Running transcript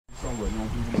what? You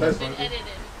don't believe in the It's Last been Supper?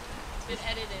 edited. It's been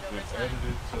edited over It's time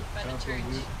edited, by the tampered church.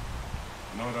 with,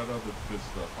 and all that other good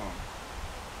stuff, huh?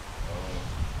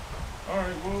 All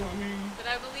right, well, I mean... But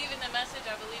I believe in the message.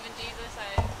 I believe in Jesus.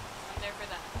 I'm there for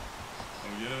that.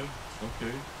 Oh, yeah?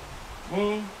 Okay.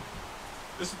 Well,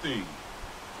 this is the thing.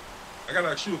 I got to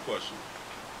ask you a question.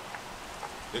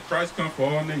 Did Christ come for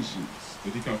all nations?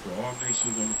 Did he come for all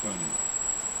nations on the planet?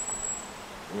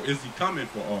 Or is he coming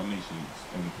for all nations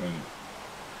on the planet?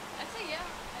 I'd say yeah.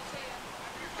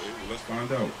 Okay, well, let's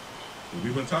find out.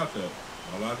 We've been taught that.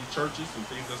 A lot of these churches and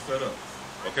things are set up.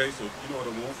 Okay, so you know what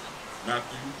I want.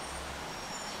 Matthew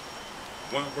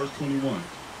 1 verse 21.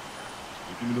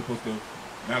 Give me the book of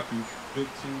Matthew 15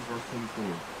 verse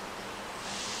 24.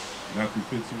 Matthew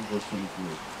 15 verse 24.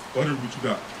 Go ahead and read what you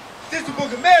got. This is the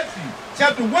book of Matthew,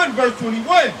 chapter 1, verse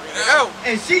 21.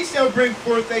 And she shall bring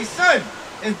forth a son,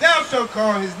 and thou shalt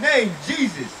call his name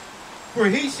Jesus, for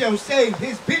he shall save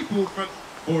his people from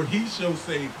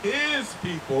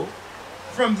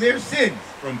their sins.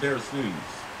 From their sins.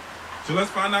 So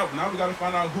let's find out. Now we got to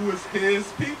find out who is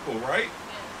his people, right?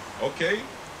 Okay.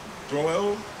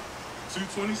 Joel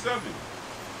 2:27.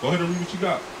 Go ahead and read what you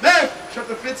got. Matthew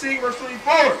chapter 15, verse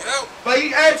 24. But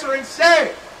he answered and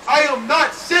said, I am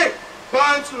not sent but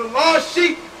unto the lost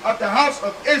sheep of the house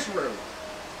of Israel.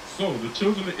 So the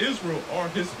children of Israel are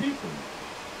his people,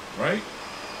 right?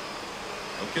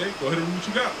 Okay, go ahead and read what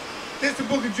you got. This is the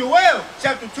book of Joel,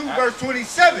 chapter 2, verse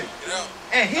 27.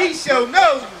 And he shall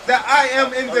know that I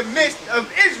am in the midst of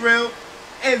Israel,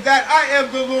 and that I am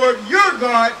the Lord your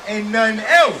God, and none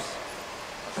else.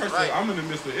 First, I'm in the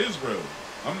midst of Israel.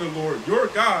 I'm the Lord your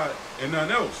God, and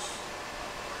none else.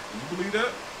 Do you believe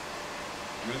that?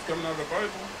 I mean, it's coming out of the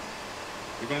Bible.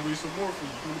 We're going to read some more for you.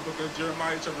 From the book of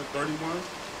Jeremiah, chapter 31,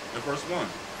 and verse 1.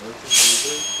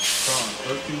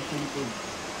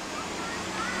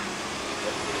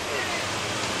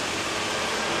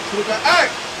 13:23. Book of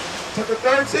Acts, chapter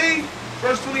 13,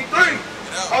 verse 23.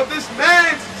 Of this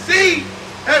man's seed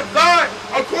have God,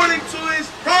 according to his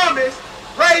promise,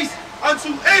 raised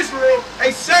unto Israel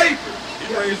a Savior. He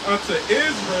raised unto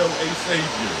Israel a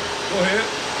Savior. Go ahead.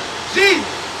 Jesus,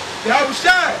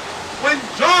 Yahushua, when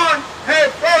John had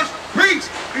first preached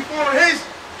before his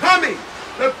coming,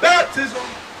 the baptism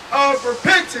of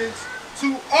repentance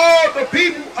to all the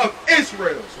people of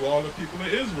Israel. To all the people of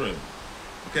Israel.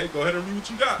 Okay, go ahead and read what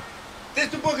you got. This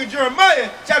is the book of Jeremiah,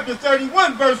 chapter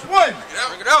 31, verse 1.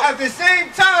 At the same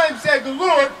time, said the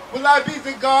Lord, will I be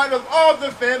the God of all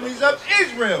the families of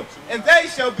Israel, and they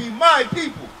shall be my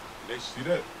people. They see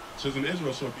that? Children of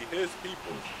Israel shall be his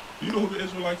people. Do you know who the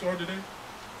Israelites are today?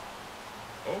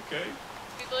 Okay.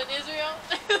 People in Israel?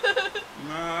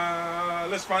 Nah,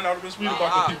 let's find out. Let's read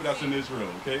about the people that's in Israel,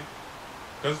 okay?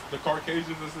 Because the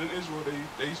Caucasians that's in Israel,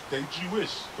 they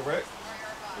Jewish, correct?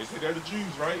 They say they're the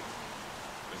Jews, right?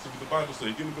 Let's see what the Bible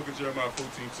says. Give me the book of Jeremiah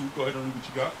 14:2. Go ahead and read what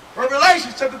you got.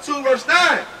 Revelation chapter 2, verse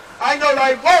 9. I know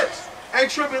thy works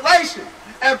and tribulation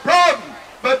and poverty,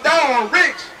 but thou art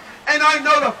rich. And I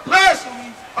know the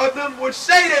blasphemy of them which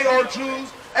say they are Jews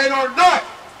and are not,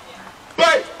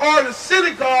 but are the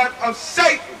synagogue of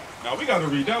Satan. Now we got to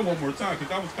read that one more time because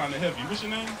that was kind of heavy. What's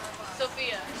your name?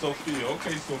 Sophia. Sophia.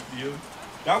 Okay, Sophia.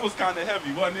 That was kind of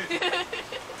heavy, wasn't it?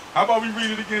 How about we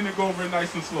read it again and go over it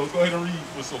nice and slow? Go ahead and read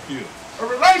for Sophia.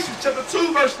 Revelation chapter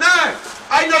 2, verse 9.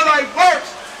 I know thy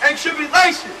works and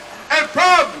tribulation and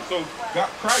poverty. So God,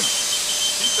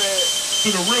 Christ, he said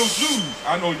to the real Jews,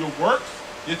 I know your works,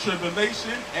 your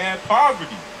tribulation, and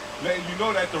poverty. Letting you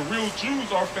know that the real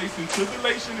Jews are facing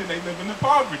tribulation and they living in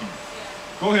poverty.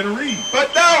 Go ahead and read.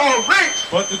 But thou art rich.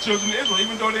 But the children of Israel,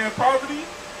 even though they're in poverty,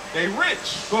 they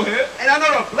rich. Go ahead. And I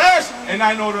know the blasphemy. And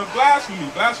I know the blasphemy.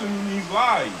 Blasphemy means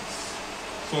lies.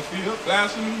 Sophia,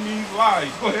 blasphemy means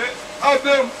lies. Go ahead. Of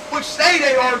them which say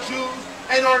they are Jews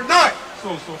and are not.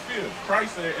 So Sophia,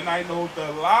 Christ said, and I know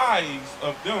the lies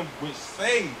of them which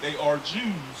say they are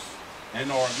Jews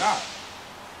and are not.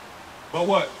 But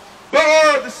what? But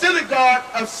are the synagogue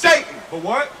of Satan. But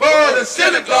what? But are the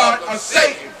synagogue of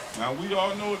Satan. Now we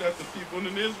all know that the people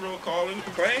in Israel claiming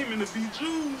to be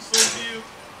Jews, Sophia.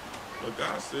 But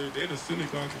God said they're the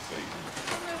synagogue of Satan.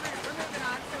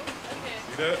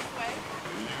 See that?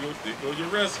 There goes your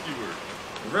rescuer.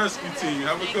 The rescue team.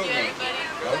 Have a good one.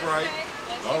 All right.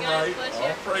 All right.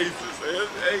 All praises.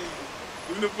 Hey,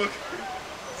 give me the book.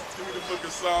 Give me the book of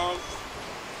Psalms.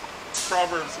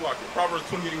 Proverbs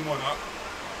 28:1 up.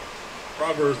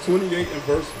 Proverbs 28 and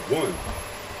verse 1.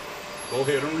 Go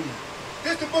ahead and read.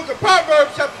 This is the book of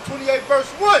Proverbs, chapter 28, verse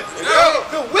 1.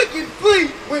 The wicked flee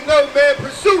when no man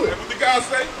pursueth. What the guy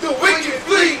say? The wicked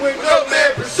flee when no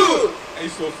man pursueth. Hey,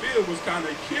 Sophia was kind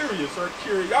of curious. Her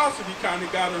curiosity kind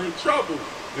of got her in trouble.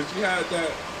 And she had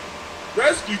that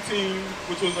rescue team,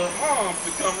 which was her mom, to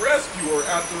come rescue her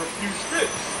after a few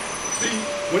strips. See,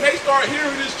 when they start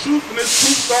hearing this truth and this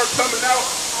truth start coming out,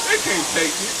 they can't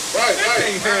take it. Right,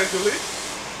 they can't handle it.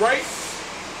 Right?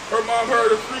 Her mom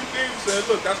heard a few things and said,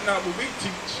 look, that's not what we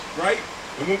teach. Right?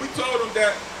 And when we told them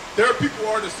that their people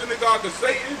are the synagogue of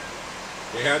Satan,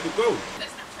 they had to go.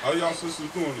 How y'all sisters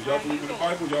doing? Y'all believe in the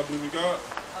Bible? Y'all believe in God?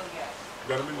 Oh, yeah. You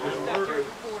got a minute to I word?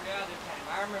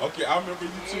 Okay, I remember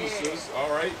you too, sis. All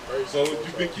right. So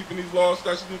you've been keeping these laws,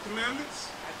 statutes, and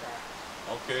commandments? I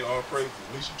try. Okay, all praises.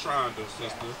 At least you're trying, though,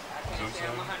 sister. I can't say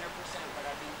I'm 100%, but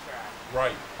I do try.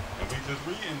 Right. And we just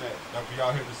reading that we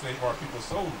out here to save our people's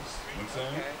souls. You know what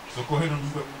I'm saying? So go ahead and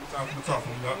read what we're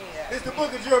talking about. It's the book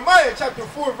of Jeremiah, chapter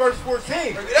 4, verse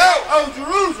 14. Bring it out. O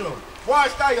Jerusalem, wash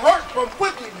thy heart from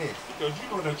wickedness. Because you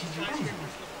know that you're Jerusalem.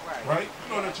 Right?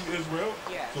 You know that you're Israel.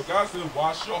 Yes. So God said,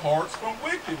 wash your hearts from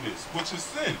wickedness, which is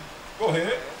sin. Go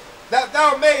ahead. That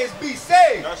thou mayest be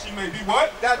saved. That you may be what?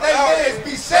 That they mayest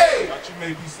be saved. That you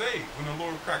may be saved when the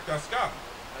Lord cracked that sky.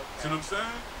 See what I'm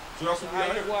saying? So that's what we How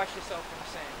out do you here. wash yourself from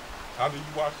sin? How do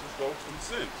you wash yourself from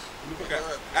sins? Let me look at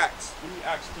Acts. Give me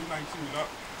Acts 3:19 up.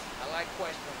 I like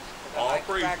questions. All I like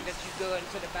the praises. fact that you go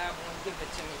into the Bible and give it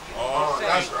to me. You Oh, don't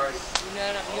that's say, right.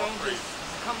 You don't just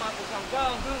come up with some, go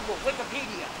on Google,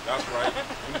 Wikipedia. That's right. Let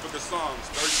me look at Psalms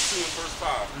 32 and verse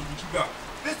 5. Read what you got.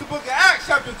 This is the book of Acts,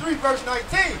 chapter 3, verse 19.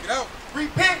 Get out.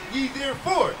 Repent ye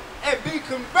therefore, and be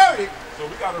converted. So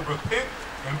we got to repent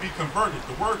and be converted.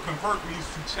 The word convert means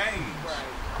to change.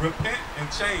 Right. Repent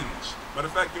and change. Matter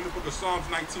of fact, in the book of Psalms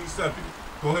 19:7.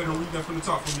 Go ahead and read that from the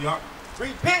top for me, y'all.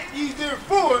 Repent ye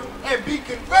therefore, and be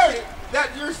converted,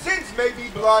 that your sins may be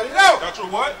blotted out. Got your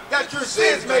what? That your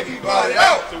sins may be blotted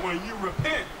out. So when you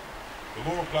repent, the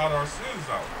Lord blot our sins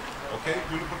out. Okay?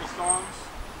 In the book of Psalms,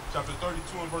 chapter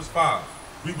 32 and verse 5.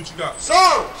 Read what you got.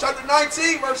 Psalm chapter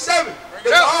 19, verse 7. The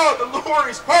law of the Lord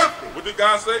is perfect. What did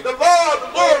God say? The law of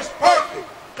the Lord is perfect,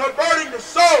 converting the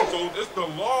soul. So it's the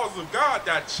laws of God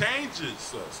that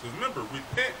changes us. Because remember,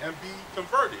 repent and be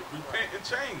converted. Repent and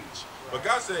change. But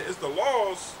God said it's the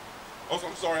laws. Oh,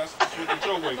 I'm sorry, I switched it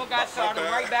your way. So God started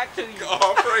right back to you.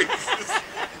 All praises.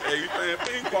 Hey, you playing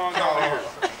ping pong out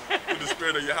here. With the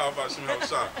spirit of Yahweh Hashem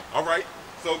Shah. All right.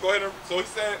 So go ahead and, so he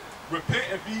said, repent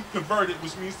and be converted,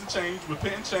 which means to change.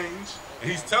 Repent and change. And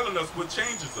he's telling us what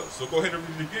changes us. So go ahead and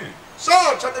read it again.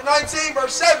 Psalm chapter 19,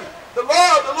 verse 7. The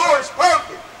law of the Lord is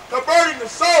perfect, converting the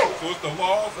soul. So it's the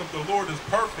laws of the Lord is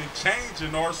perfect,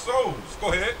 changing our souls.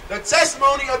 Go ahead. The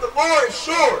testimony of the Lord is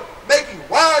sure, making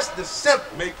wise the simple.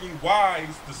 Making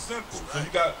wise the simple. So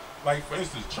you got, like, for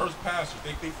instance, church pastors,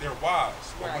 they think they're wise.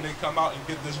 But when they come out and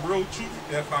get this real truth,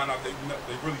 they'll find out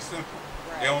they're really simple.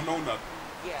 They don't know nothing.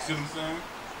 Yeah. See what I'm saying?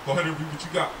 Go ahead and read what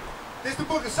you got. This is the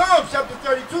book of Psalms, chapter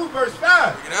 32, verse 5.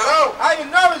 I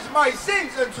acknowledge my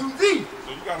sins unto thee.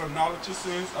 So you got to acknowledge your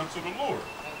sins unto the Lord.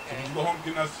 So when you go home and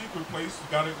get in that secret place, you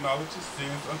got to acknowledge your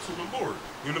sins unto the Lord.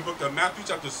 In the book of Matthew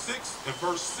chapter 6 and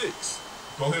verse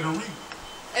 6. Go ahead and read.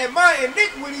 And my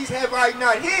iniquities have I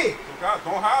not hid. So God,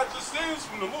 don't hide your sins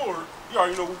from the Lord. You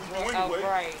already know what we do anyway.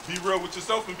 Right. Be real with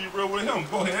yourself and be real with him.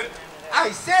 Go ahead.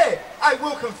 I said, I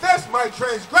will confess my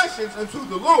transgressions unto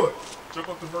the Lord. Jump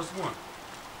up to verse 1.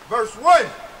 Verse 1.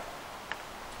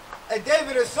 And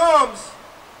David of Psalms,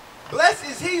 blessed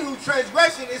is he whose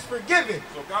transgression is forgiven.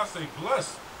 So God say,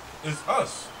 blessed is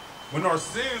us when our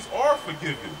sins are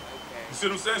forgiven. You see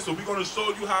what I'm saying? So we're going to show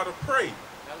you how to pray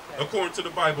according to the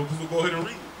Bible. We'll go ahead and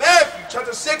read. Matthew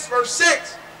chapter 6, verse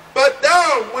 6. But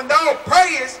thou, when thou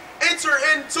prayest, enter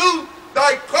into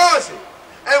thy closet,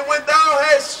 and when thou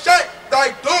hast shut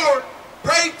thy door,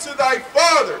 pray to thy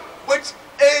Father, which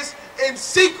is in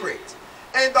secret,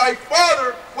 and thy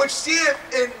Father, which seeth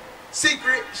in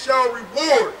secret, shall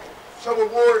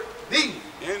reward thee.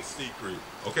 In secret.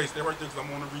 Okay, stay right there because I'm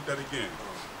going to read that again.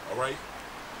 All right?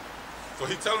 So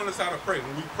he's telling us how to pray.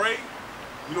 When we pray,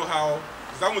 you know how,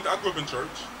 because I grew up in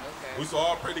church. Okay. We used to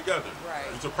all pray together. Right.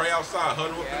 We used to pray outside,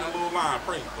 huddle up in a little line,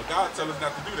 pray. But God tells us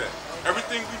not to do that.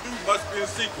 Everything we do must be in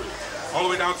secret. All the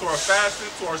way down to our fasting,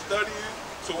 to our studying,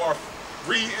 to our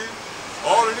reading,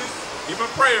 all of this. Even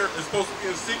prayer is supposed to be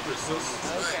in secret, sis.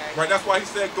 Okay. Right? That's why he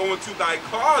said go into thy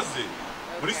closet.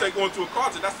 When he said go into a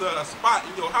closet, that's a spot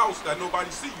in your house that nobody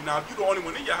see you. Now, if you're the only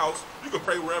one in your house, you can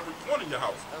pray wherever you want in your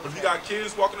house. But if you got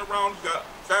kids walking around, you got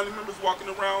family members walking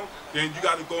around, then you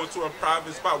got to go into a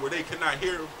private spot where they cannot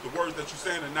hear the words that you're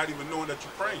saying and not even knowing that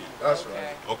you're praying. That's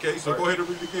right. Okay, so go ahead and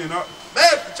read it again.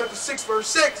 Matthew chapter 6, verse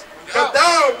 6. But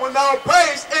thou, when thou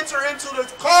prayest, enter into the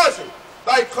closet,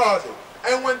 thy closet.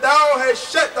 And when thou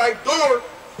hast shut thy door,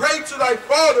 pray to thy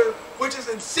Father which is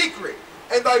in secret,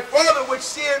 and thy Father which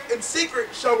seeth in secret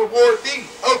shall reward thee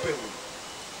openly.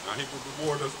 Now he will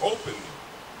reward us openly.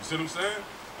 You see what I'm saying?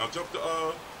 Now jump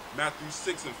to Matthew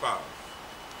 6 and 5.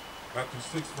 Matthew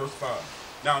 6 verse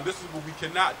 5. Now this is what we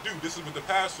cannot do. This is what the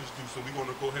pastors do, so we're going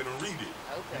to go ahead and read it.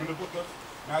 Okay. Give me the book of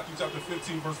Matthew chapter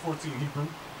 15 verse 14, Hebrew.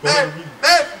 Go ahead and read it.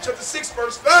 Matthew chapter 6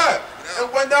 verse 5.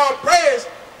 And when thou prayest,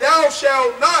 thou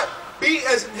shalt not be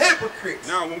as in hypocrites.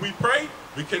 Now when we pray,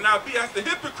 we cannot be as the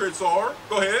hypocrites are.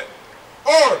 Go ahead.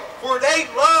 Or, for they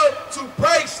love to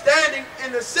pray standing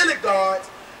in the synagogues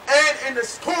and in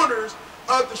the corners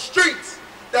of the streets,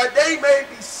 that they may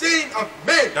be seen of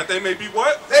men. That they may be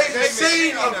what? They be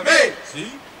seen of men.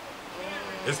 See?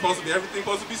 It's supposed to be, everything's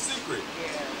supposed to be secret.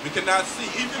 We cannot see,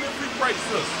 even if we pray,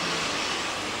 sis.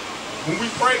 When we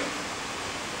pray,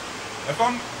 if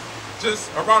I'm just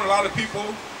around a lot of people,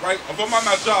 right? If I'm at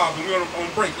my job and we're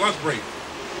on break, lunch break,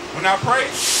 when I pray,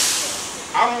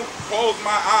 I don't close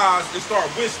my eyes and start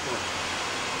whispering.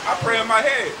 I pray in my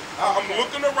head. I'm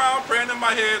looking around, praying in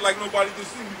my head like nobody can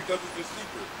see me because it's a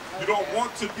secret. You don't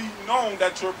want to be known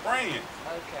that you're praying.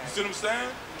 You see what I'm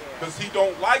saying? Because he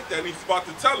don't like that, and he's about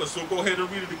to tell us. So go ahead and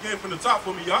read it again from the top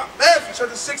for me, y'all. Matthew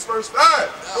chapter 6 verse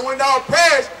 5. And when thou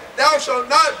prayest, thou shalt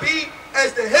not be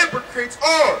as the hypocrites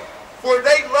are, for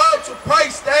they love to pray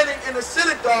standing in the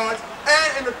synagogues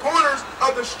and in the corners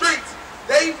of the streets,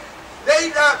 they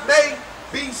that may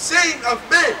be seen of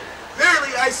men.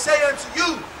 Verily I say unto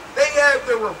you, they have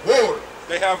the reward.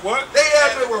 They have what? They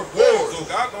have the reward. So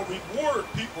God gonna reward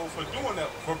people for doing that,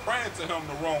 for praying to him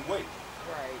the wrong way.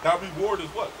 Right. That reward is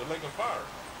what? The lake of fire.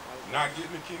 Not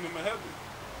getting the kingdom of heaven.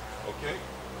 Okay?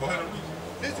 Go ahead and read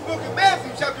it. This is the book of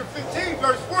Matthew, chapter 15,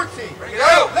 verse 14. Bring it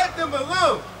out. Let them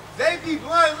alone. They be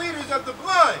blind leaders of the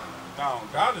blind. Now,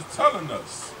 God is telling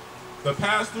us, the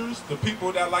pastors, the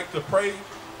people that like to pray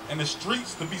in the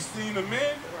streets to be seen of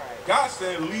men, God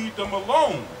said, leave them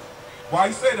alone. Why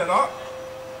he say that, huh?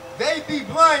 They be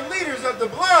blind leaders of the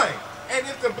blind. And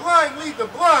if the blind lead the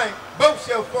blind, both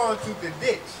shall fall into the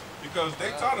ditch. Because they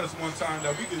taught us one time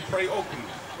that we can pray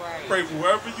openly. Right. Pray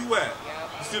wherever you at.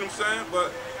 You see what I'm saying?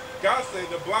 But God said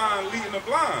the blind leading the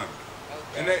blind.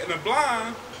 And the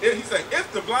blind, he said,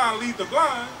 if the blind lead the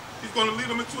blind, he's going to lead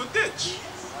them into a ditch.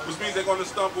 Which means they're going to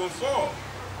stumble and fall.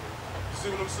 You see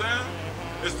what I'm saying?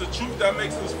 It's the truth that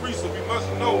makes us free, so we must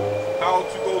know how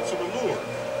to go to the Lord.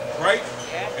 Right?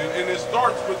 And it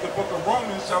starts with the book of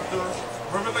Romans,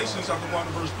 Revelation chapter 1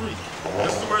 and verse 3.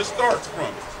 This is where it starts from.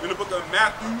 In the book of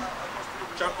Matthew,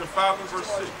 chapter 5 and verse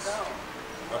 6.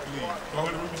 I believe. Go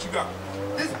ahead and read what you got.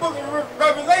 This book of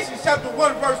Revelation, chapter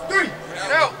 1, verse 3.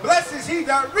 Blessed is he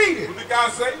that readeth. What did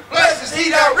God say? Blessed is he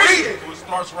that readeth. So it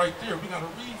starts right there. We got to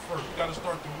read first. We got to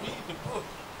start to read the book.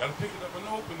 Got to pick it up and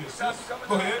open it.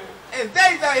 Go ahead. And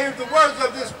they that hear the words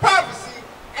of this prophecy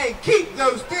and keep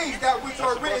those things that which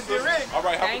are written therein. All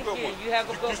right, have Thank a good you. one. You have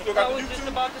a good still one. got I the was just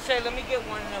YouTube? about to say, let me get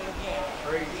one of them again.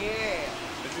 Yeah.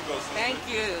 There you go, sis. Thank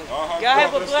you. Y'all Y'all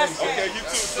have a blessed day. Okay, you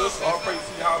too, sis. All praise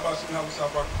to you. How about you? How was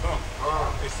y'all about to come?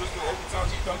 Hey, sister, every time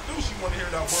she come through, she want to hear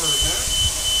that word, man.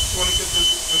 She want to get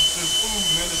this food,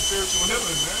 man, the spiritual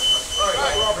healing, man. Right.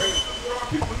 That's what our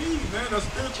people need, man. That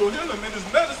spiritual healing, man. This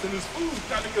medicine, this food,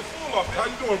 got to get full off it. How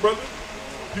you doing, brother?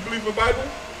 You believe in the Bible?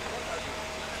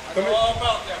 Come here. All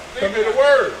about that. Come hear the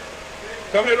word.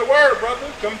 Come hear the word, brother.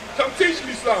 Come teach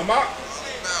me something, huh?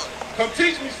 Come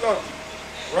teach me something.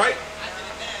 Right?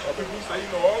 Our people say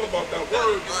you know all about that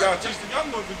word. You gotta teach the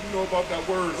young ones if you know about that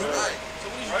word, man. Right.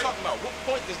 So what are you talking about? What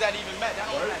point does that even matter?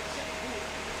 That don't Right. matter.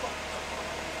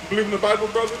 You believe in the Bible,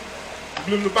 brother? You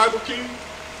believe in the Bible, King?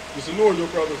 Just ignore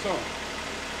your brother's son.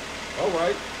 All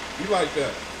right. You like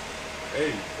that.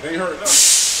 Hey, it ain't hurting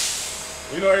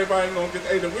us. You know everybody ain't gonna get,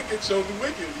 hey, the wicked shows the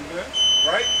wicked, man.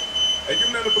 Right? Hey,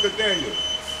 give me that in the book of Daniel,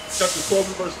 chapter 12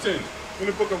 and verse 10. In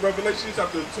the book of Revelation,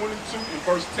 chapter 22 and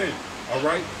verse 10. All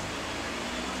right?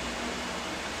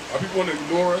 Our people want to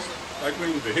ignore us like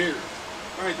we ain't the hear.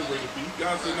 I ain't the way to be.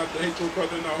 God said not to hate your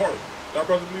brother in our heart. Our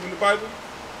brother believe in the Bible?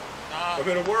 I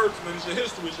mean, the words, man, it's your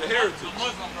history, it's your heritage. The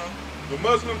Muslim, bro. The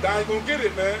Muslim, they ain't gonna get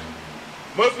it, man.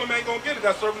 Muslim ain't gonna get it.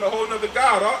 That's serving a whole nother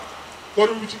God, huh?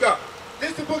 Go to what you got.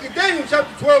 This is the book of Daniel,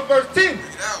 chapter 12, verse 10.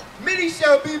 Many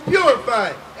shall be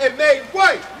purified and made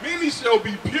white. Many shall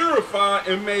be purified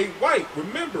and made white.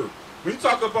 Remember, when you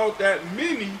talk about that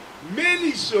many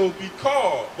shall be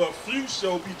called, but few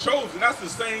shall be chosen. That's the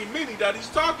same many that he's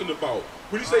talking about.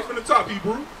 What do you say from the top,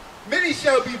 Hebrew? Many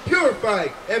shall be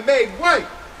purified and made white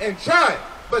and tried,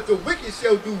 but the wicked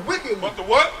shall do wickedly. But the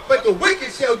what? But the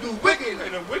wicked shall do wickedly.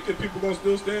 And the wicked people gonna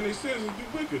still stay in their sins and do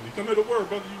wickedly. Come here to word,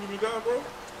 brother. You believe in God, bro?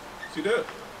 See that?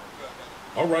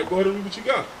 All right, go ahead and read what you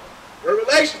got.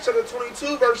 Revelation chapter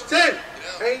 22, verse 10.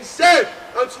 And he said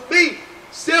unto me,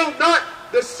 seal not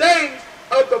the sayings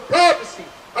of the prophecy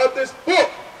of this book,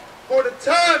 for the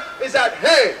time is at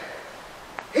hand.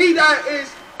 He that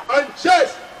is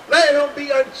unjust, let him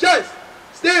be unjust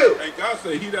still. And God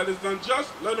said, he that is unjust,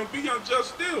 let him be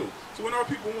unjust still. So when our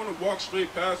people want to walk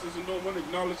straight past us and don't want to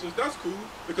acknowledge us, that's cool,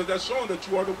 because that's showing that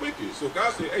you are the wicked. So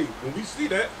God said, hey, when we see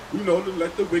that, we know to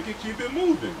let the wicked keep it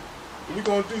moving. And we're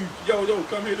going to do, yo,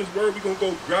 come hear this word, we're going to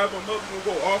go grab them up, we're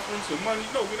going to go offer them some money.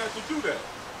 No, we're not to do that.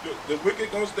 The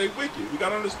wicked going to stay wicked. We got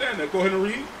to understand that. Go ahead and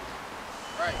read.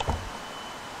 Right.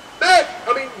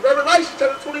 Revelation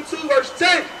chapter 22, verse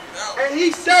 10. And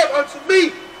he said unto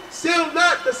me, seal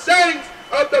not the sayings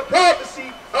of the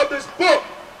prophecy of this book,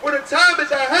 for the time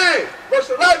is at hand. Verse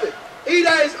 11. He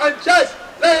that is unjust,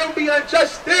 let him be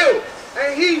unjust still.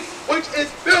 And he which is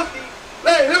filthy,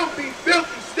 let him be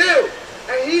filthy still.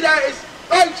 And he that is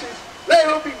righteous, let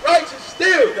him be righteous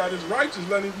still. He that is righteous,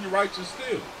 let him be righteous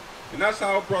still. And that's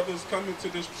how brothers come into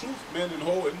this truth, man, and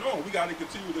hold it on. We got to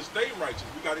continue to stay righteous.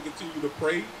 We got to continue to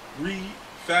pray, read,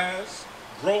 fast,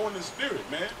 grow in the spirit,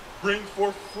 man. Bring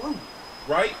forth fruit,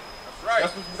 right?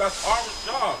 That's right. That's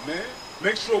our job, man.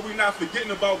 Make sure we're not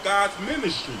forgetting about God's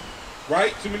ministry,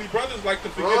 right? Too many brothers like to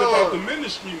forget about the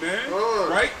ministry, man,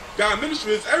 right? God's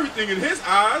ministry is everything in his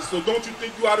eyes, so don't you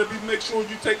think you ought to make sure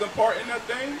you take a part in that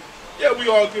thing? Yeah, we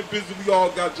all get busy, we all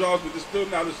got jobs, but it's still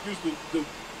not an excuse to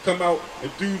come out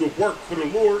and do the work for the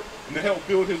Lord and to help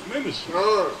build his ministry,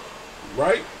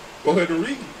 right? Go ahead and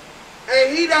read.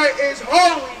 And he that is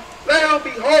holy, let him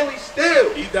be holy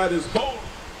still. He that is holy,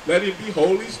 let him be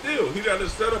holy still. He that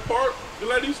is set apart,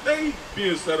 let him stay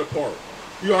being set apart.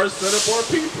 We are set apart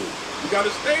people. We got to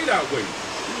stay that way.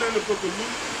 You know, in the book of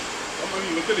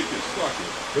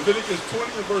Leviticus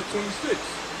 20 and verse 26.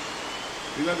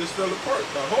 You got to set apart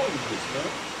by holiness, man.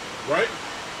 Right?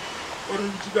 What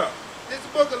you got? This is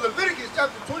the book of Leviticus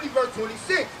chapter 20 verse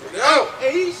 26. Yeah.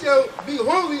 And he shall be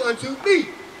holy unto me,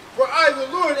 for I the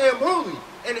Lord am holy,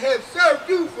 and have served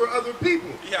you for other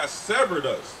people. He has severed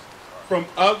us from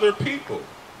other people.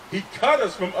 He cut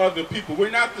us from other people. We're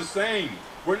not the same.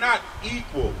 We're not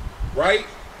equal, right?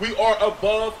 We are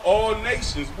above all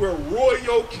nations. We're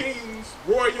royal kings,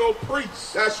 royal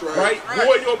priests. That's right. Right?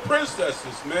 Royal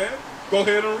princesses, man. Go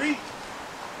ahead and read.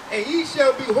 And ye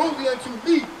shall be holy unto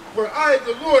me, for I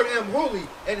the Lord am holy,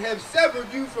 and have severed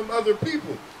you from other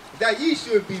people, that ye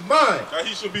should be mine. That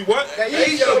he should be what? That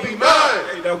ye shall be mine.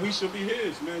 Hey, that we should be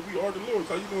his, man. We are the Lord's.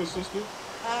 How you doing, sister?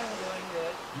 I'm doing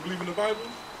good. You believe in the Bible?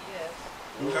 Yes.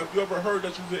 Have you ever heard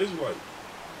that you're an Israelite?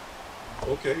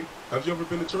 Okay. Have you ever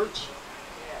been to church?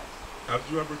 Yes. Have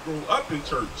you ever grown up in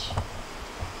church?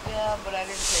 Yeah, but I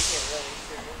didn't take it really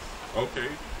serious. Okay.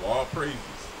 Well, all praises.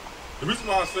 The reason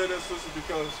why I say that, sister, is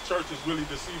because church is really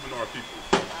deceiving our people.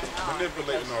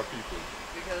 Manipulating our people.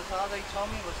 Because all they told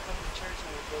me was come to church and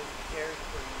we'll go to Dairy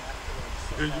Queen afterwards.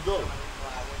 So There you go.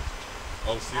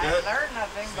 Oh, see that? I learned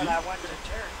nothing, but I went to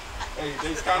church. Hey,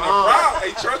 they kind of bribe.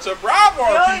 Hey, church a bribe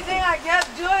our The only people. thing I kept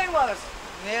doing was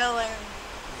kneeling,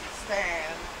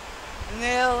 stand,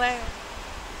 kneeling,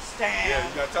 stand. Yeah,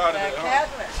 you got tired of that, huh?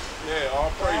 Catholic. Yeah, all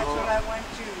praise. That's what I went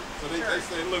to. So they church.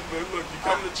 say, look, man, look, you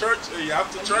come to church, hey,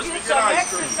 after church we You get some ice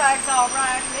cream. exercise, all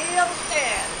right. Kneel,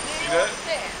 stand. See Kneel, that?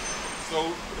 stand.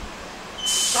 So,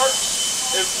 church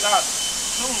is not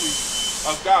truly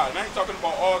of God. And I ain't talking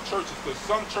about all churches, because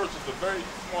some churches, a very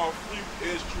small few,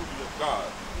 is truly of God.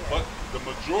 But the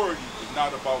majority is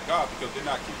not about God, because they're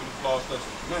not keeping His laws, statutes,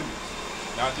 and commandments.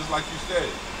 Now, just like you said,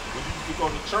 when you used to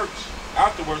go to church,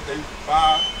 afterwards they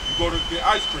buy, you go to get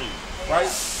ice cream,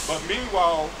 right? But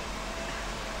meanwhile,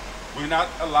 we're not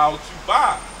allowed to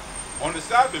buy on the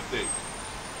Sabbath day.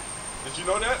 Did you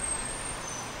know that?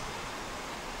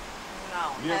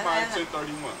 No. Nehemiah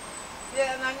 10:31.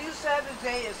 Yeah, and I knew Sabbath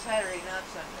day is Saturday, not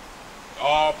Sunday.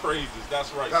 All praises.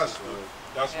 That's right. That's sister. right.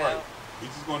 That's Yeah. right. We're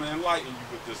just going to enlighten you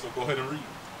with this, so go ahead and read.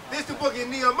 This is the book of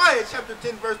Nehemiah chapter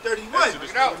 10 verse 31.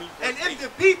 Exodus 20, And verse if the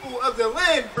people of the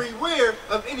land beware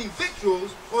of any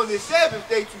victuals on the Sabbath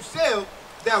day to sell,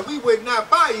 that we would not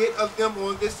buy it of them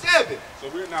on the Sabbath. So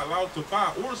we're not allowed to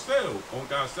buy or sell on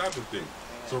God's Sabbath day.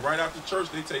 So right after church,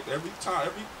 they take every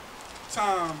time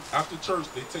after church,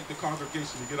 they take the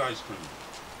congregation to get ice cream.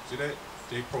 See that?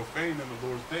 They profane in the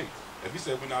Lord's day. If He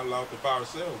said we're not allowed to buy or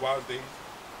sell, why is they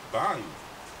buying?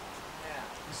 Yeah.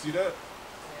 You see that?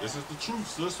 This is the truth,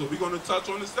 sis. So we're going to touch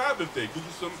on the Sabbath day. Give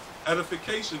you some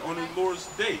edification on the Lord's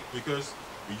day, because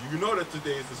you know that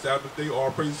today is the Sabbath day.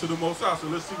 All praise to the Most High. So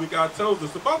let's see what God tells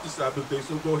us about the Sabbath day.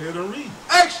 So go ahead and read.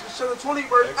 Exodus chapter 20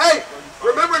 verse 8.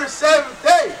 Remember the Sabbath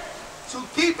day to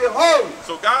keep it holy.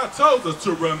 So God tells us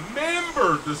to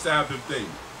remember the Sabbath day.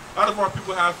 A lot of our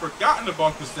people have forgotten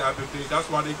about the Sabbath day. That's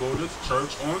why they go to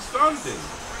church on Sunday,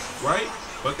 right?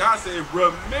 But God said,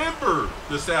 remember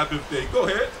the Sabbath day. Go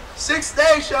ahead. 6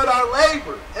 days shall thou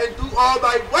labor and do all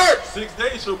thy work. 6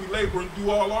 days shall we labor and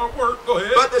do all our work. Go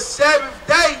ahead. But the seventh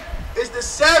day is the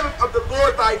Sabbath of the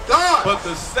Lord thy God. But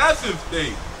the seventh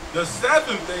day is the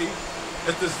Sabbath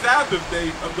day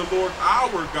of the Lord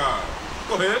our God.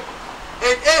 Go ahead.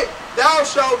 In it thou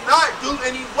shalt not do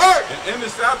any work. And in the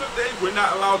Sabbath day, we're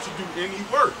not allowed to do any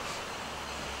work.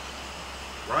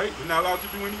 Right? We're not allowed to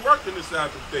do any work in the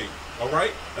Sabbath day. All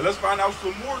right? And let's find out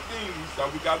some more things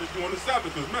that we got to do on the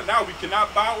Sabbath. Because now we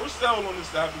cannot buy or sell on the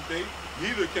Sabbath day.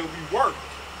 Neither can we work.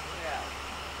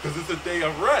 Because it's a day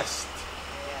of rest.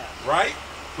 Right?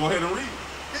 Go ahead and read.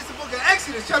 This is the book of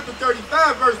Exodus, chapter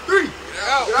 35, verse 3. Yo.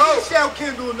 Ye shall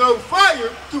kindle no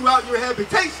fire throughout your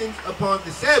habitations upon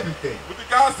the Sabbath day. What did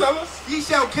God tell us? Ye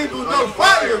shall kindle no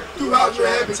fire throughout your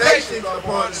habitations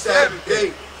upon the Sabbath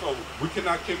day. So we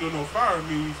cannot kindle no fire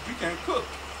means we can't cook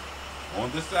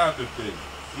on the Sabbath day.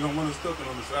 You don't want us cooking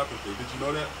on the Sabbath day. Did you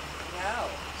know that? No.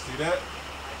 See that?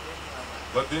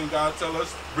 But then God tell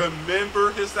us,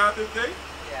 remember his Sabbath day?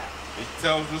 Yeah. He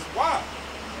tells us why.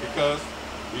 Because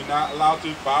we're not allowed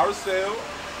to buy or sell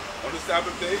on the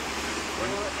Sabbath day. Or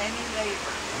any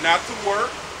labor. Not to work,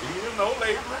 even no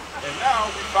labor. And now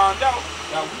we find out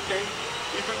that we can't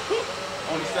even cook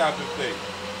on the Sabbath day.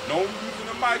 No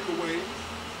using a microwave,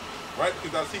 right?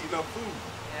 Because that's heating up food.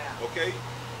 Yeah. Okay?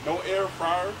 No air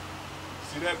fryer.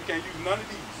 See that? We can't use none of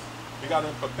these. We got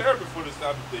to prepare before the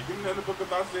Sabbath day. Give me in the book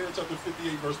of Isaiah, chapter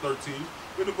 58, verse 13.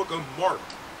 In the book of Mark,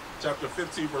 chapter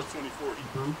 15, verse 24,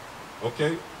 Hebrew.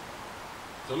 Okay?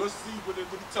 So let's see what he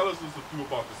tell us to do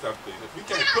about the Sabbath day. If we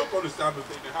can't cook on the Sabbath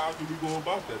day, then how do we go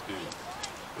about that thing?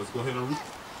 Let's go ahead and read.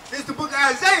 This is the book of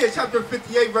Isaiah, chapter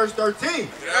 58, verse 13.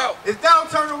 If thou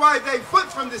turn away thy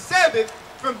foot from the Sabbath,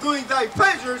 from doing thy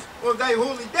pleasures on thy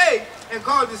holy day, and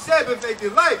call the Sabbath a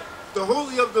delight, the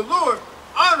holy of the Lord,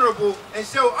 honorable, and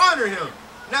shall honor him,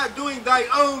 not doing thy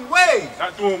own ways.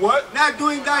 Not doing what? Not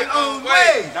doing thy own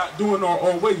ways. Not doing our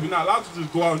own ways. We're not allowed to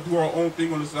just go out and do our own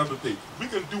thing on the Sabbath day. We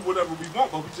can do whatever we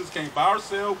want, but we just can't buy or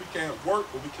sell, we can't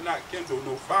work, but we cannot kindle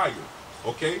no fire.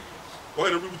 Okay? Go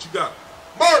ahead and read what you got.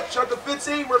 Mark chapter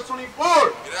 15, verse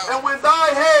 24. And when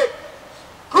thy had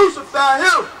crucified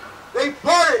him, they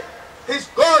parted his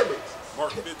garments.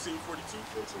 Mark 15, 42.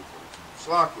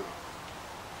 Slacker.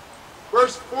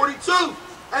 Verse 42.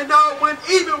 And now when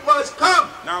even was come.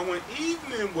 Now when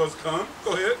evening was come,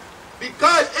 go ahead.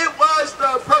 Because it was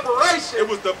the preparation. It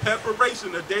was the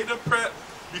preparation, the day to prep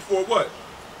before what?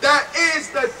 That is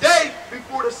the day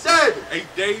before the Sabbath. A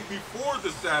day before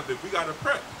the Sabbath, we got to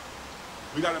prep.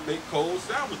 We got to make cold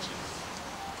sandwiches.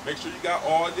 Make sure you got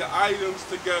all your items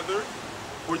together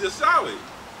for your salad.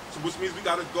 So which means we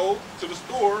got to go to the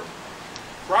store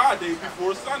Friday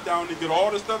before sundown to get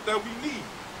all the stuff that we need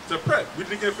to prep. Read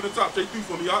it again from the top, straight through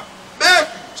for me, y'all.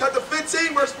 Matthew chapter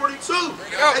 15, verse 42.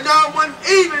 And now when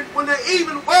the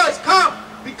even was come,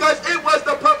 because it was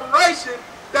the preparation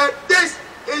that this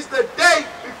is the day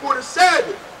before the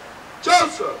Sabbath.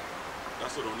 Joseph.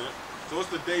 That's it on that. So it's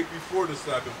the day before the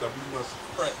Sabbath that we must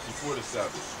prep before the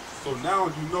Sabbath. So now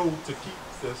you know to keep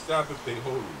the Sabbath day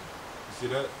holy. You see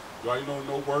that? You already know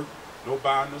no work, no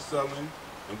buying or selling,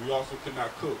 and we also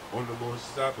cannot cook on the Lord's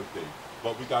Sabbath day.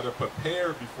 But we got to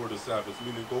prepare before the Sabbath,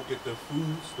 meaning go get the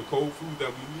foods, the cold food that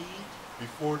we need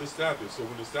before the Sabbath. So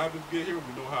when the Sabbath get here,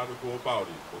 we know how to go about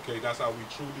it. Okay, that's how we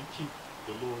truly keep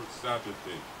the Lord's Sabbath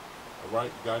day. All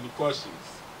right, you got any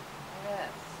questions?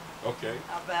 Yes. Okay.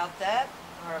 About that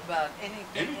or about anything?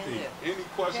 Anything. Any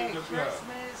questions that you have?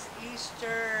 Christmas,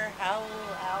 Easter, Halloween.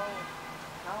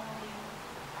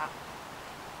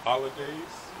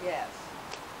 Holidays? Yes.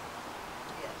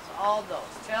 Yes, all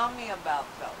those. Tell me about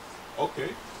those.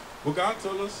 Okay. Well, God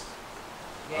told us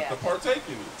to partake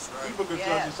in it. In the book of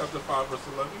Judges, chapter 5, verse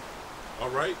 11. All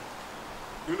right.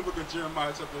 In the book of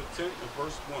Jeremiah, chapter 10, and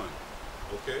verse 1.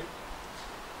 Okay.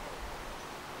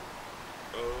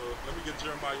 Let me get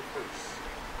Jeremiah first.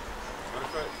 Matter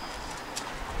of fact.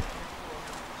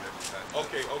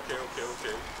 Okay.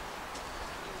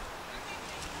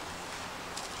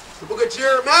 The book of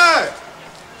Jeremiah,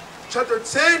 chapter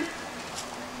 10,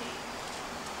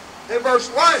 and verse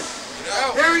 1.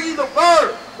 Hear ye the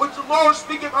word which the Lord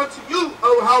speaketh unto you,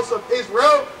 O house of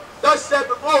Israel. Thus said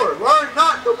the Lord, learn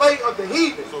not the way of the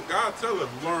heathen. So God tell us,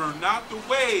 learn not the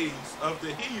ways of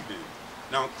the heathen.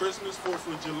 Now Christmas, 4th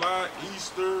of July,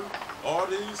 Easter, all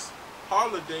these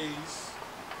holidays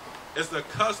is the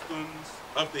customs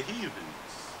of the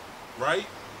heathens, right?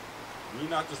 We're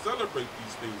not to celebrate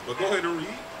these things, but go ahead and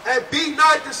read. And be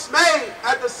not dismayed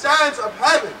at the signs of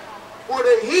heaven, for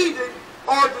the heathen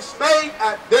are dismayed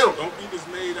at them. Don't be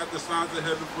dismayed at the signs of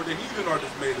heaven, for the heathen are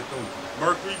dismayed at them.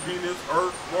 Mercury, Venus,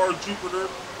 Earth, Mars, Jupiter,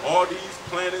 all these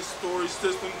planets, story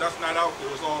system, that's not out there.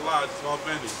 It's all lies. It's all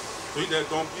vanity. So that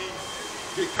don't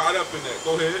get caught up in that.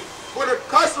 Go ahead. For the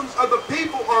customs of the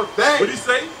people are vain. What did he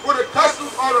say? For the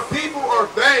customs of the people are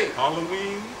vain.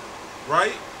 Halloween,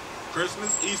 right?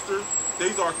 Christmas, Easter,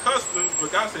 these are customs,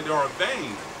 but God said they are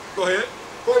vain. Go ahead.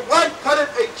 For one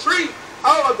cutteth a tree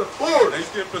out of the forest. Now he's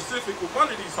getting specific with one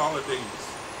of these holidays.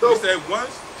 He said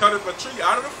once cutteth a tree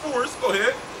out of the forest. Go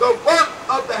ahead. The work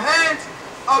of the hands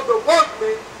of the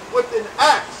workmen with an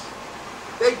axe.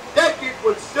 They deck it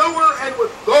with silver and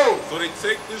with gold. So they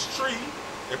take this tree,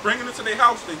 they bring it into their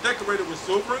house, they decorate it with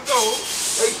silver and gold.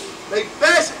 They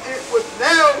fasten it with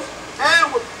nails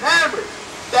and with hammers,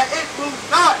 that it moves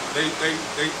not. They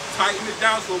tighten it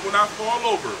down so it will not fall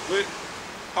over. What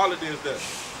holiday is that?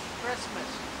 Christmas.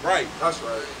 Right. That's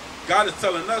right. God is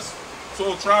telling us,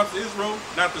 12 tribes of Israel,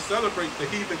 not to celebrate the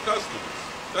heathen customs.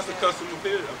 That's a custom of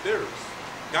theirs.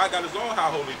 God got his own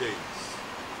high holy days.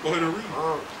 Go ahead and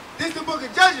read. This is the book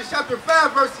of Judges, chapter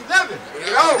 5, verse 11.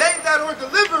 They that are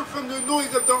delivered from the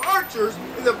noise of the archers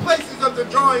in the places of the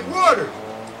drawing waters,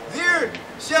 there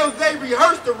shall they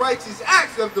rehearse the righteous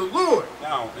acts of the Lord.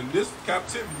 Now, in this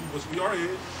captivity, which we are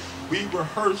in, we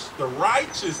rehearse the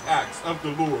righteous acts of the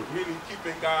Lord, meaning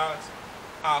keeping God's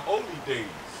high holy days.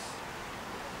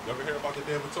 You ever hear about the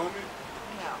Day of Atonement?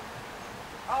 No.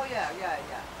 Oh, yeah.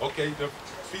 Okay, the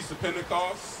Feast of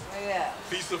Pentecost, Yeah.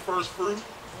 Feast of First Fruit,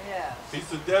 Yeah.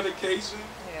 Feast of Dedication,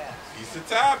 Yeah. Feast of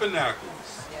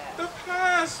Tabernacles, Yeah. the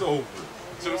Passover.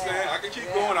 You know what I'm saying? I can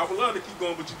keep going. I would love to keep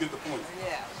going, but you get the point.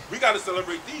 Yeah. We got to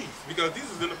celebrate these because these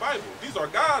is in the Bible. These are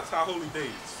God's high holy days.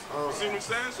 You see what I'm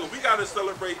saying? So we got to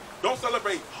celebrate, don't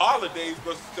celebrate holidays,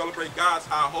 but celebrate God's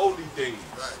high holy days.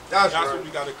 Right. That's right. what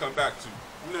we got to come back to.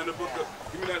 Give me that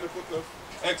in the book of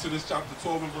Exodus chapter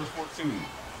 12 and verse 14.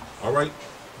 All right?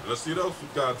 Let's see what else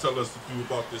God tell us to do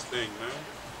about this thing, man.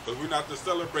 Because we're not to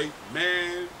celebrate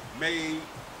man-made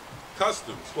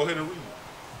customs. Go ahead and read it.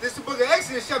 This is the book of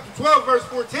Exodus, chapter 12, verse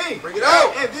 14. Bring it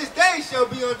out. And this day shall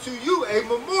be unto you a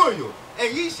memorial,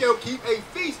 and ye shall keep a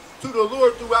feast to the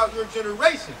Lord throughout your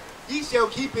generation. Ye shall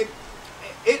keep it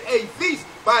a feast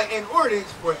by an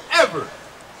ordinance forever.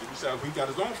 So we said we got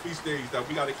his own feast days that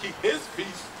we got to keep his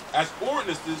feast as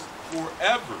ordinances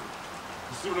forever.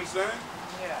 You see what I'm saying?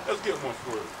 Yeah. Let's get one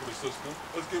for the sister.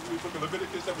 Let's get the book of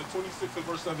Leviticus chapter 26 and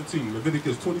verse 17.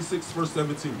 Leviticus 26 verse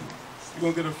 17. We're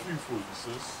going to get a few for you,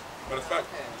 sis. Matter of fact,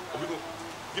 we're gonna,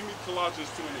 give me Colossians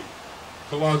 2 and 8.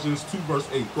 Colossians 2 verse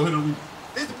 8. Go ahead and read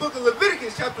it. This is the book of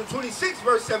Leviticus, chapter 26,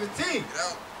 verse 17.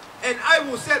 And I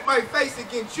will set my face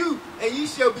against you, and ye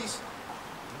shall be...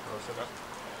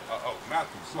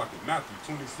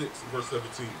 Matthew 26 verse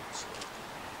 17.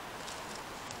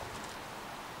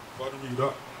 Go ahead and read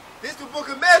up. This is the book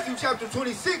of Matthew, chapter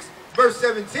 26, verse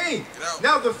 17.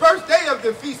 Now the first day of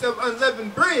the feast of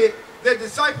unleavened bread, the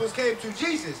disciples came to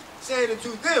Jesus, saying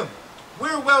unto them,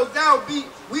 Where wilt thou be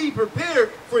we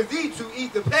prepared for thee to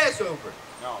eat the Passover?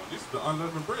 Now, this is the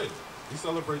unleavened bread. We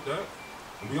celebrate that.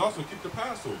 And we also keep the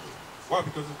Passover. Why?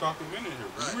 Because it's documented here.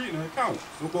 We're reading an account.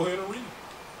 So go ahead and read.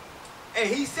 And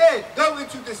he said, Go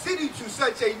into the city to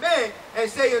such a man, and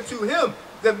say unto him,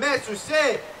 The master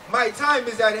said, My time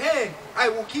is at hand. I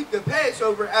will keep the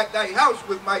Passover at thy house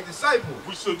with my disciples.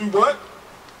 We should do what?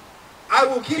 I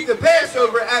will keep the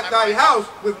Passover at thy house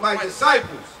with my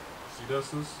disciples. See that,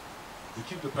 sis? We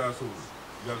keep the Passover.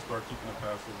 You got to start keeping the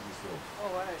Passover yourself.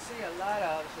 Oh, what I see a lot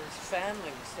of is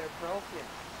families. They're broken.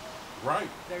 Right.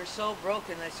 They're so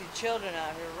broken. I see children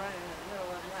out here running in the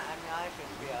middle of the night. I mean, I could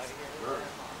be out here.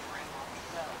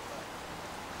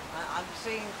 I'm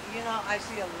seeing, I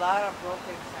see a lot of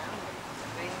broken families.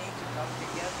 They need to come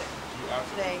together.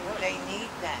 They need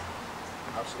that.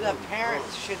 Absolutely. The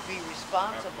parents should be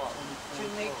responsible to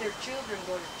make their children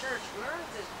go to church, learn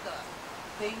this stuff.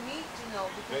 They need to know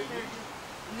because they're just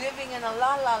living in a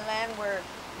la-la land where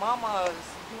mama is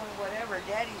doing whatever,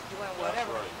 daddy's doing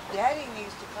whatever. Right. Daddy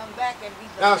needs to come back and be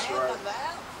the That's man right. of the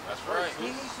house. That's right.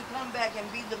 He needs to come back and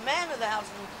be the man of the house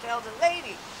and tell the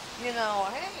lady,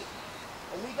 hey,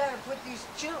 we got to put these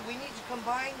children, we need to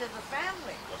combine as a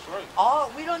family. That's right.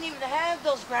 We don't even have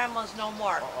those grandmas no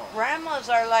more. Grandmas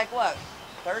are like, what,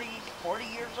 30, 40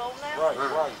 years old now?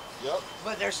 Right. Yep.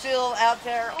 But they're still out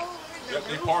there, Yep,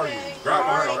 they partying.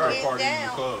 Grandma's out there partying in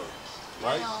the club.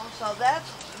 Right? So that's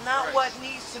not what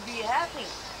needs to be happening.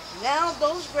 Now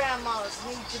those grandmas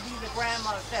need to be the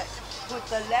grandmas that put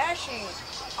the lashing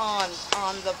on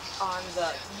the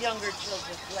younger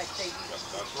children like they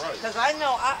used to. That's right. Because I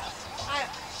know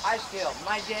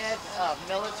my dad,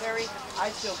 military, I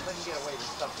still couldn't get away with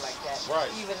stuff like that. Right.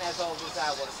 Even as old as I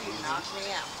was, he knocked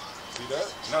me out. See that?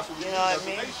 And that's what we You do know what as I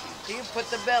mean? a nation. He put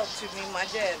the belt to me, my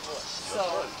dad would. So,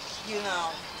 right. you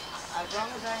know, as long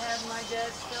as I had my dad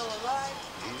still alive,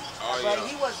 Oh, but yeah.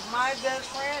 he was my best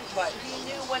friend, but he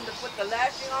knew when to put the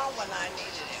lashing on when I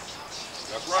needed him.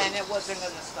 That's right. And it wasn't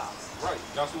going to stop. Right.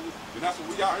 That's what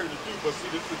we out here to do. But see,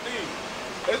 this is the thing.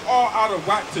 It's all out of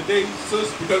whack today, sis,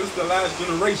 because it's the last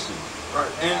generation. Right.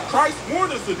 And Christ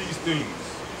warned us of these things.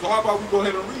 So how about we go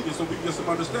ahead and read it so we can get some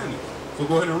understanding? So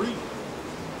go ahead and read it.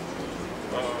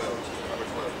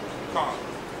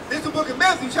 This is the book of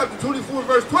Matthew, chapter 24,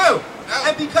 verse 12.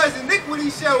 And because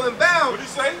iniquity shall abound, What did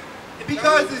he say?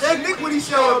 because this iniquity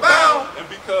shall abound, And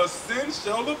because sin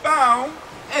shall abound,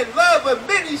 and love of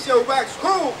many shall wax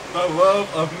cold. the love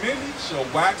of many shall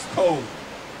wax cold.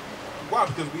 Why?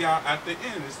 Because we are at the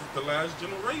end. This is the last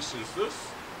generation, sis.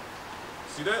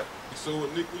 See that? So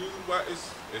iniquity,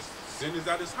 sin is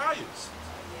at its highest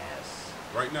Yes.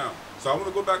 right now. So I want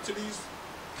to go back to these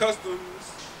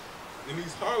customs and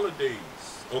these holidays,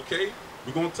 okay?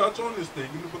 We're going to touch on this thing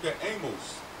in the book of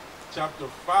Amos, chapter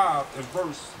 5 and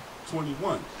verse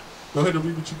 21. Go ahead and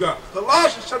read what you got.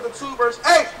 Colossians chapter 2, verse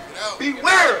 8.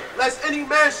 Beware lest any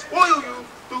man spoil you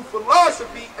through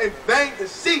philosophy and vain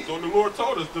deceit. So the Lord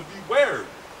told us to beware.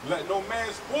 Let no man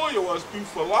spoil us through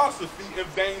philosophy and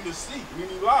vain deceit,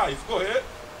 meaning lies. Go ahead.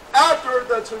 After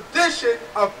the tradition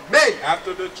of men.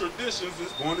 After the traditions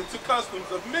is going into customs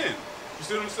of men. You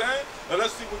see what I'm saying? Now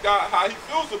let's see what God, how he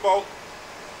feels about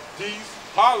these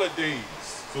holidays.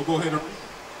 So go ahead and read.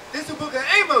 This is the book of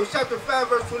Amos, chapter 5,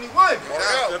 verse 21.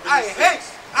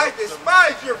 I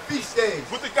despise your feast days.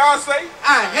 What did God say?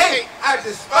 I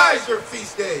despise your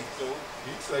feast days. So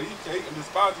he said he hate and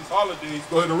despise these holidays.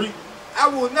 Go ahead and read. I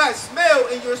will not smell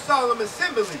in your solemn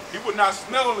assembly. He would not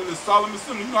smell in the solemn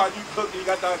assembly. You know how you cook and you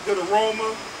got that good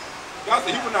aroma? God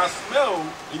said he would not smell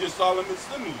in your solemn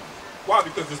assembly. Why?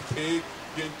 Because it's pig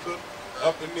getting cooked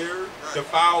up in there, the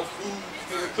foul food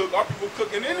getting cooked. Our people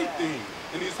cooking anything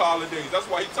in these holidays. That's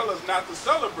why he tell us not to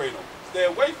celebrate them. Stay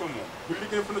away from them. Read it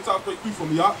again from the top straight through for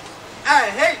me, y'all.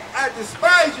 I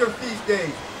despise your feast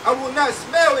days. I will not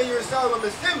smell in your solemn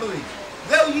assembly.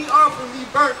 Though ye offer me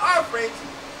burnt offerings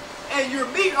and your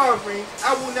meat offerings,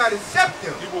 I will not accept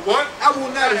them. He will what? I will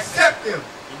not accept them.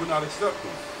 He will not accept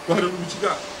them. Go ahead and read what you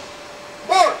got.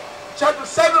 Mark chapter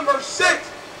 7, verse 6.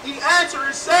 He answered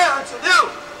and said unto them,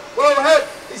 well, hath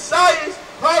Isaiah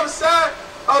prophesied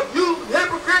of you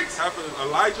hypocrites? After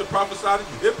Elijah prophesied to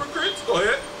you hypocrites, go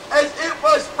ahead. As it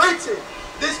was written,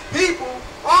 this people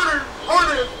honor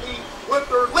me with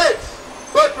their lips,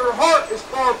 but their heart is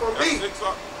far from me. 6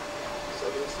 up.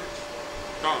 7 and 6.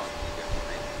 Come on.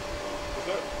 What's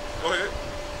that? Go ahead.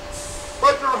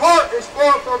 But their heart is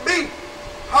far from me.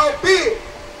 Howbeit,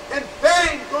 in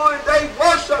vain do they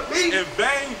worship me. In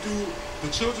vain do the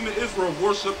children of Israel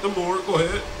worship the Lord. Go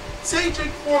ahead.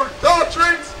 Teaching for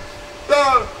doctrines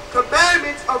the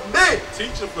commandments of men.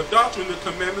 Teaching for doctrine the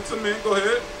commandments of men. Go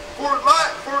ahead. For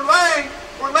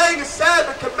laying aside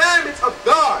the commandments of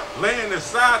God. Laying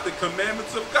aside the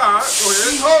commandments of God. Go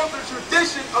ahead. Behold the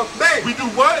tradition of men. We do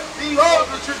what? Behold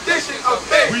the tradition of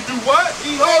men. We do what?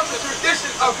 Behold the tradition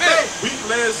of men. We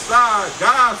lay aside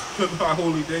God's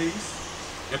holy days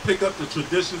and pick up the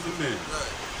traditions of men.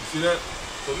 You see that?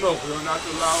 So no, we are not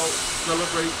allowed to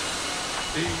celebrate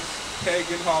these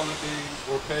pagan holidays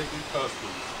or pagan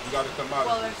customs. You got to come out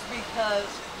Well, of it. it's because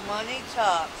money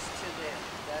talks to them.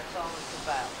 That's all it's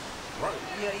about. Right.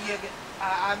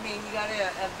 I mean, you got to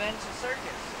invent a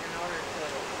circus in order to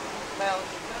balance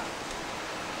the gun.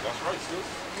 That's right, sis.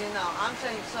 You know, I'm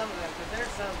saying some of them, because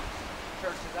there's some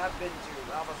churches I've been to.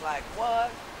 I was like,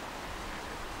 what?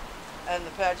 And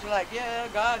the pastor like, yeah,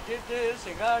 God did this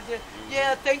and God did.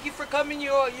 Yeah, thank you for coming,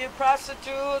 you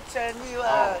prostitutes and you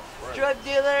right. drug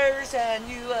dealers and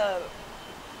you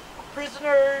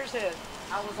prisoners. And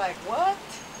I was like, what?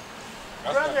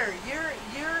 That's Brother,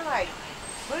 you're like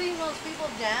putting those people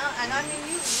down. And I mean,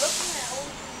 you looking at all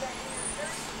these that in your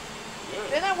church.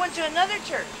 Yeah. Then I went to another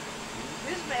church.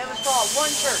 This man was called one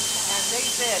church, and they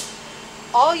said,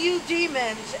 all you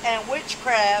demons and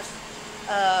witchcraft,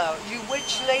 you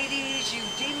witch ladies, you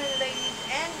demon ladies,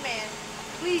 and men,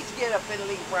 please get up and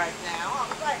leave right now. I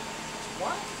was like,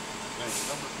 what?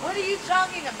 What are you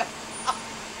talking about?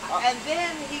 And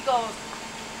then he goes,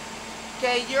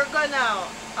 okay, you're gonna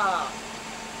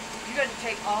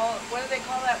take all, what do they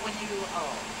call that when you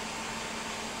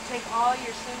take all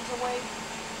your sins away?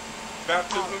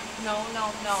 Baptism? No.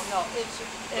 It's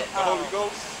the Holy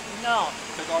Ghost? No.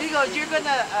 He goes, you're going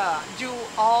to do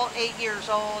all 8 years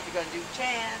old. You're going to do 10,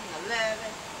 11,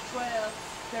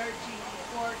 12, 13,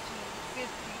 14, 15,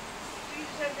 so you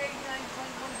said 89,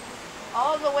 20,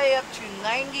 all the way up to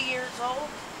 90 years old,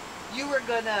 you were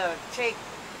going to take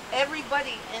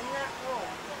everybody in that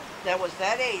room that was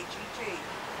that age, each age,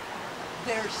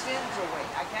 their sins away.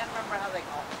 I can't remember how they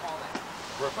call that.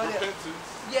 Repentance.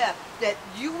 Yeah, that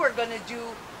you were going to do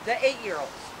the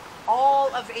 8-year-olds,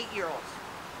 all of 8-year-olds.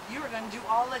 You were going to do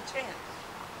all the 10s.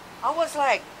 I was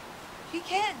like, he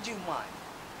can't do mine.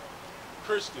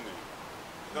 Christianing.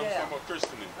 That was talking about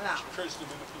Christianing. No.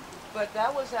 Christianing the people. But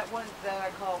that was that one that I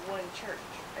call one church.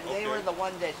 And they were the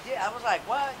one that did. I was like,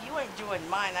 well, you ain't doing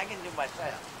mine. I can do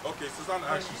myself. Okay, since I'm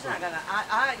actually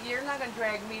you're not gonna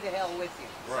drag me to hell with you.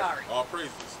 Right. Sorry. All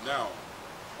praises. Now,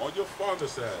 on your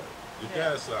father's side, your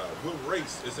dad's side, what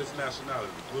race is his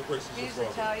nationality? What race is He's your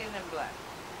father? Italian and black.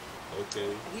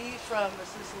 Okay. He's from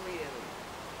Sicily, Italy.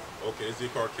 Okay, is he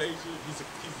Caucasian? He's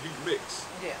mixed.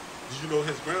 Yeah. Did you know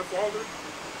his grandfather?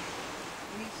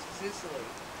 He's Sicily.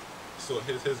 So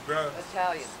his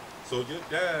Italian. So your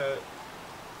dad,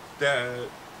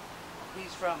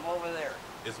 he's from over there.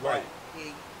 is white.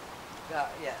 He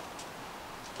got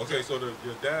Okay, so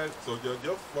your dad, so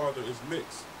your father is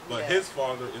mixed, but Yeah. his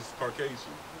father is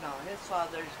Caucasian. No, his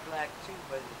father's black too,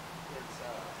 but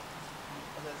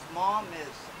his mom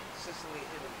is Sicily,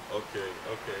 Italy. Okay,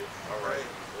 all right.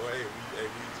 Well, hey,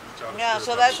 we trying to. Yeah,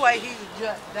 so that's why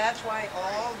that's why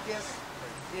all this,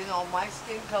 my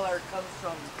skin color comes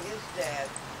from his dad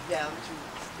down to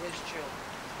his children.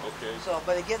 Okay. So,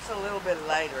 but it gets a little bit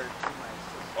lighter to my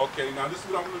sister. Okay, now this is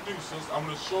what I'm going to do, sis. I'm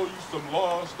going to show you some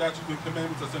laws, statutes, and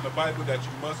commandments that's in the Bible that you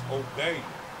must obey.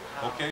 Okay?